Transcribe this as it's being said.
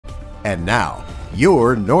And now,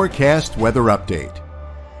 your Norcast weather update.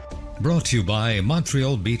 Brought to you by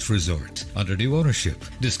Montreal Beach Resort. Under new ownership,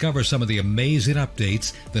 discover some of the amazing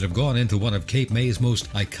updates that have gone into one of Cape May's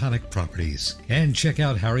most iconic properties. And check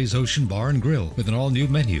out Harry's Ocean Bar and Grill with an all-new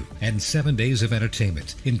menu and 7 days of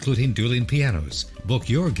entertainment, including dueling pianos. Book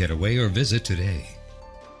your getaway or visit today.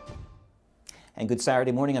 And good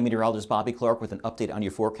Saturday morning. I'm Meteorologist Bobby Klark with an update on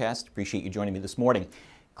your forecast. Appreciate you joining me this morning.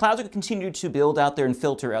 Clouds are going to continue to build out there and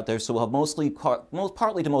filter out there, so we'll have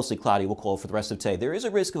partly to mostly cloudy, we'll call it for the rest of today. There is a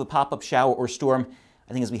risk of a pop-up shower or storm,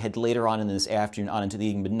 I think, as we head later on in this afternoon on into the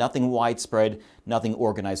evening, but nothing widespread, nothing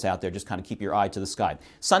organized out there. Just kind of keep your eye to the sky.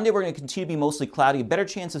 Sunday, we're going to continue to be mostly cloudy, a better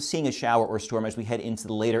chance of seeing a shower or storm as we head into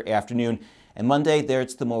the later afternoon. And Monday, there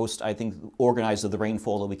it's the most, I think, organized of the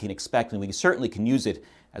rainfall that we can expect, and we certainly can use it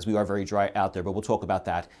as we are very dry out there, but we'll talk about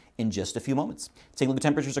that in just a few moments. Take a look at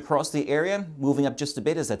temperatures across the area, moving up just a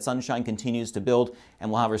bit as that sunshine continues to build, and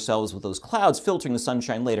we'll have ourselves with those clouds filtering the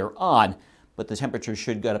sunshine later on, but the temperatures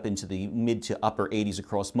should get up into the mid to upper 80s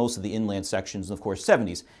across most of the inland sections, and of course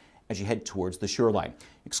 70s as you head towards the shoreline.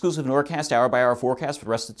 Exclusive Norcast hour-by-hour forecast for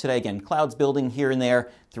the rest of today. Again, clouds building here and there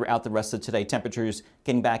throughout the rest of today. Temperatures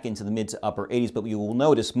getting back into the mid to upper 80s, but what you will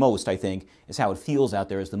notice most, I think, is how it feels out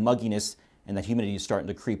there as the mugginess and that humidity is starting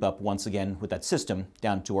to creep up once again with that system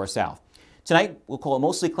down to our south. Tonight, we'll call it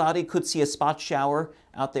mostly cloudy. Could see a spot shower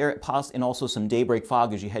out there and also some daybreak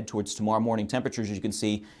fog as you head towards tomorrow morning. Temperatures, as you can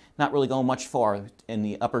see, not really going much far in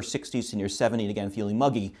the upper 60s to near 70, and again, feeling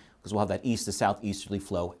muggy because we'll have that east to southeasterly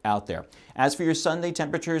flow out there. As for your Sunday,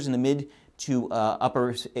 temperatures in the mid to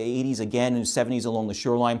upper 80s again and 70s along the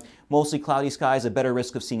shoreline. Mostly cloudy skies, a better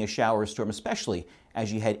risk of seeing a shower or storm, especially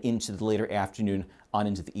as you head into the later afternoon on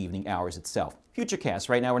into the evening hours itself. Futurecast,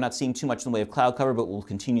 right now we're not seeing too much in the way of cloud cover, but we'll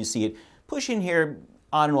continue to see it push in here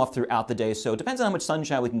on and off throughout the day. So it depends on how much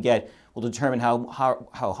sunshine we can get will determine how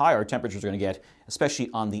high our temperatures are going to get, especially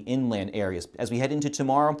on the inland areas. As we head into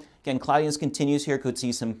tomorrow, again, cloudiness continues here. Could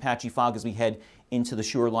see some patchy fog as we head into the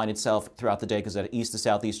shoreline itself throughout the day because that east to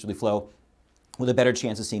southeasterly flow with a better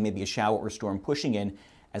chance of seeing maybe a shower or storm pushing in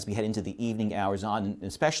as we head into the evening hours on,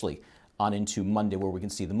 especially on into Monday, where we can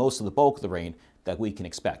see the most of the bulk of the rain that we can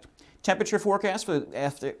expect. Temperature forecast for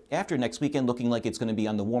after next weekend looking like it's going to be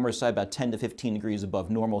on the warmer side, about 10 to 15 degrees above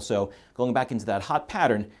normal. So going back into that hot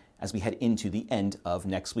pattern as we head into the end of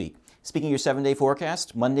next week. Speaking of your 7-day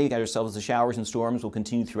forecast, Monday, you got yourselves the showers and storms will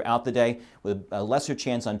continue throughout the day with a lesser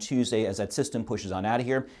chance on Tuesday as that system pushes on out of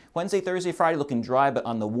here. Wednesday, Thursday, Friday looking dry, but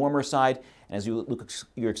on the warmer side. And as you look at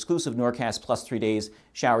your exclusive Norcast plus 3 days,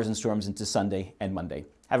 showers and storms into Sunday and Monday.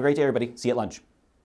 Have a great day, everybody. See you at lunch.